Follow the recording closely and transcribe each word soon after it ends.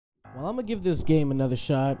Well, I'm gonna give this game another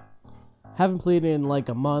shot. Haven't played it in like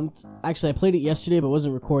a month. Actually, I played it yesterday, but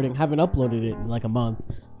wasn't recording. Haven't uploaded it in like a month.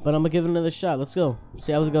 But I'm gonna give it another shot. Let's go.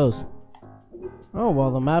 See how it goes. Oh, well,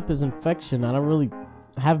 the map is Infection. I don't really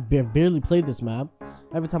have barely played this map.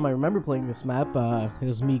 Every time I remember playing this map, it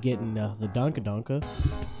was me getting the Donka.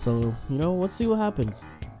 So, you know, let's see what happens.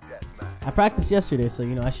 I practiced yesterday, so,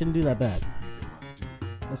 you know, I shouldn't do that bad.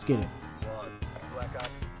 Let's get it.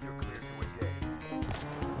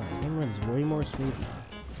 Alright, game runs way more smooth now.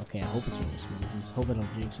 Okay, I hope it's really smooth. Let's hope I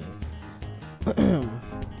don't jinx it.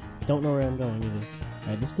 Don't know where I'm going either.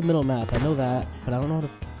 Alright, this is the middle map. I know that, but I don't know how to...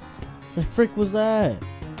 The frick was that?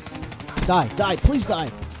 Die, please die!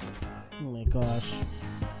 Oh my gosh.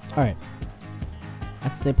 Alright. I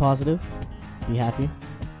have to stay positive. Be happy.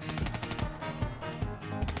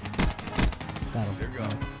 Got him. There you go.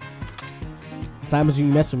 Time as you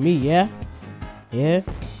mess with me, yeah? Yeah?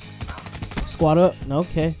 Squad up.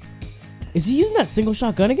 Okay. Is he using that single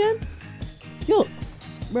shot gun again? Yo,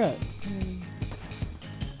 bruh.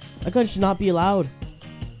 That gun should not be allowed.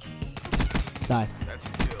 Die.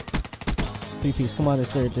 3-piece. Come on, there's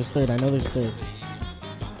third. There's third. I know there's third.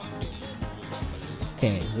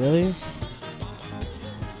 Okay, really?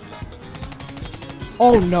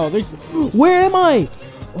 Oh no, there's... Where am I?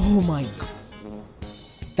 Oh my...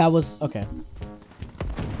 That was... Okay.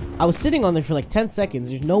 I was sitting on there for like 10 seconds.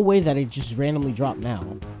 There's no way that it just randomly dropped now.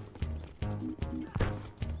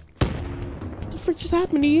 What the frick just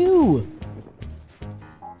happened to you?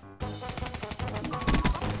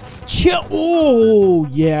 Chill. Oh,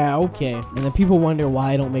 yeah, okay. And then people wonder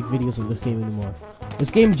why I don't make videos of this game anymore. This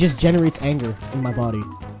game just generates anger in my body.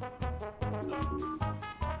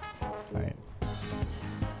 Alright.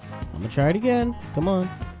 I'm gonna try it again. Come on.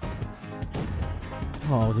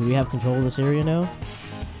 Oh, do we have control of this area now?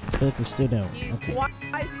 I feel like we still don't. Okay.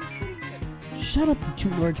 Shut up, you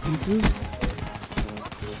 2 large pizzas.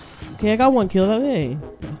 Okay, I got 1 kill. Hey,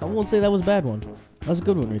 I won't say that was a bad one. That was a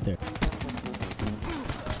good one right there.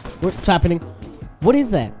 What's happening? What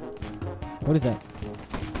is that? What is that?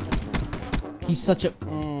 He's such a...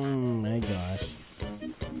 my gosh.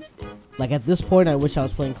 Like, at this point, I wish I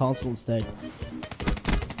was playing console instead.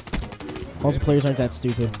 Console players aren't that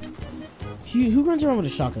stupid. Who runs around with a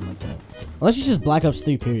shotgun like that? Unless it's just Black Ops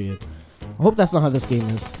 3, period. I hope that's not how this game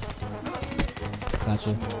is.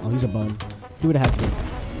 Gotcha. Oh, he's a bum. He would have had to.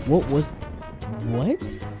 What was...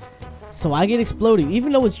 What? So I get exploded,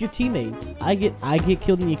 even though it's your teammates. I get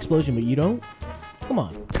killed in the explosion, but you don't? Come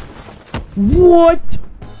on. What?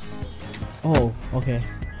 Oh, okay.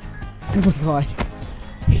 Oh my god.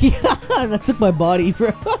 Yeah, that took my body,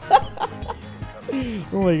 bro.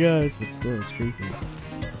 Oh my gosh. But still, it's creepy.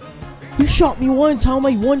 You shot me once. How am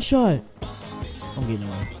I 1 shot? I'm getting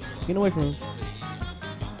away. Getting away from him.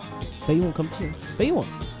 Bet you won't come through. Bet you won't.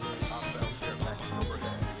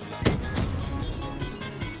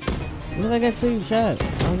 What did that guy say in chat? I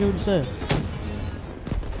don't get what he said.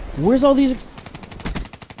 Where's all these...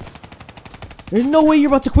 There's no way you're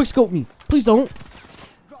about to quickscope me. Please don't.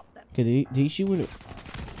 Okay, did he shoot with it?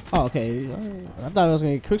 Oh, okay. I thought I was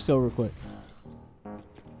going to get quickscope real quick.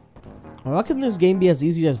 Why couldn't this game be as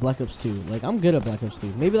easy as Black Ops 2? Like, I'm good at Black Ops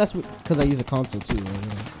 2. Maybe that's because I use a console too.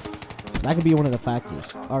 Right? That could be one of the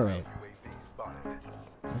factors. Alright.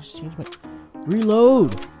 I just changed my...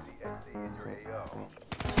 Reload!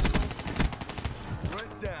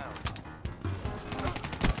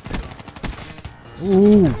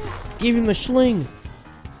 Ooh, gave him the schling.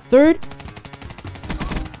 Third.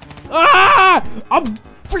 Ah! I'm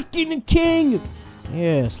freaking the king.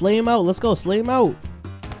 Yeah, slay him out. Let's go, slay him out.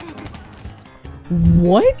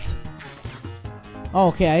 What? Oh,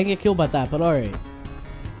 okay, I didn't get killed by that, but alright.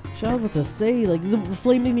 What I was about to say, like, the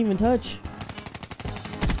flame didn't even touch.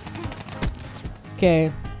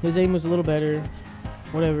 Okay, his aim was a little better.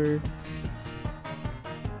 Whatever.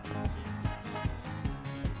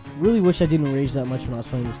 Really wish I didn't rage that much when I was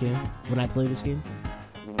playing this game. When I play this game.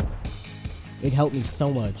 It helped me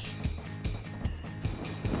so much.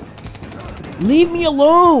 Leave me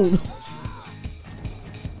alone!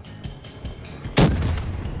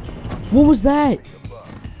 What was that?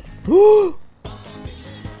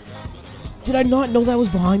 Did I not know that was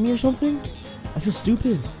behind me or something? I feel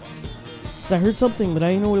stupid. Because I heard something, but I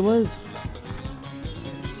didn't know what it was.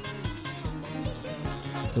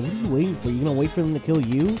 Okay, what are you waiting for? You gonna wait for them to kill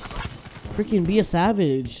you? Freaking be a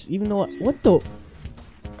savage. Even though... What the...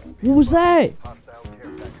 What was that?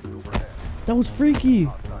 That was freaky.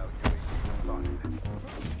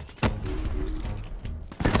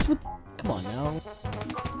 Come on now.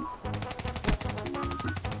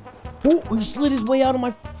 Oh, he slid his way out of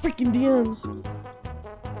my freaking DMs.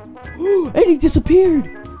 And he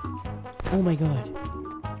disappeared. Oh my god.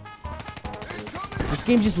 This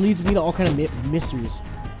game just leads me to all kind of mysteries.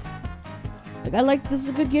 Like, this is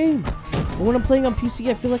a good game. But when I'm playing on PC,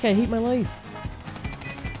 I feel like I hate my life.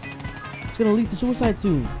 It's gonna lead to suicide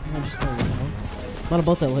soon. I'm just not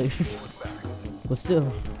about that life. But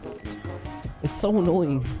still. It's so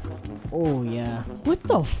annoying. Oh, yeah. What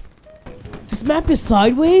the f... This map is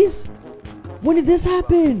sideways? When did this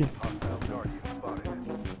happen?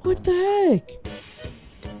 What the heck?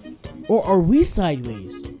 Or are we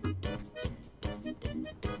sideways?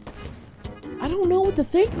 I don't know what to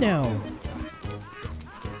think now.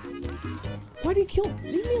 Why did you kill?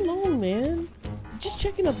 Leave me alone, man. Just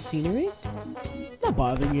checking out the scenery. Not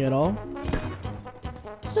bothering you at all.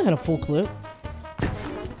 Still had a full clip.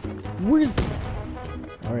 Where's...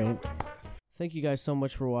 Alright. Thank you guys so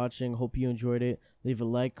much for watching. Hope you enjoyed it. Leave a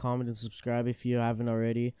like, comment, and subscribe if you haven't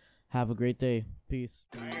already. Have a great day. Peace.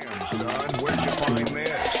 Damn, son, where'd you find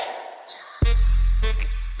this?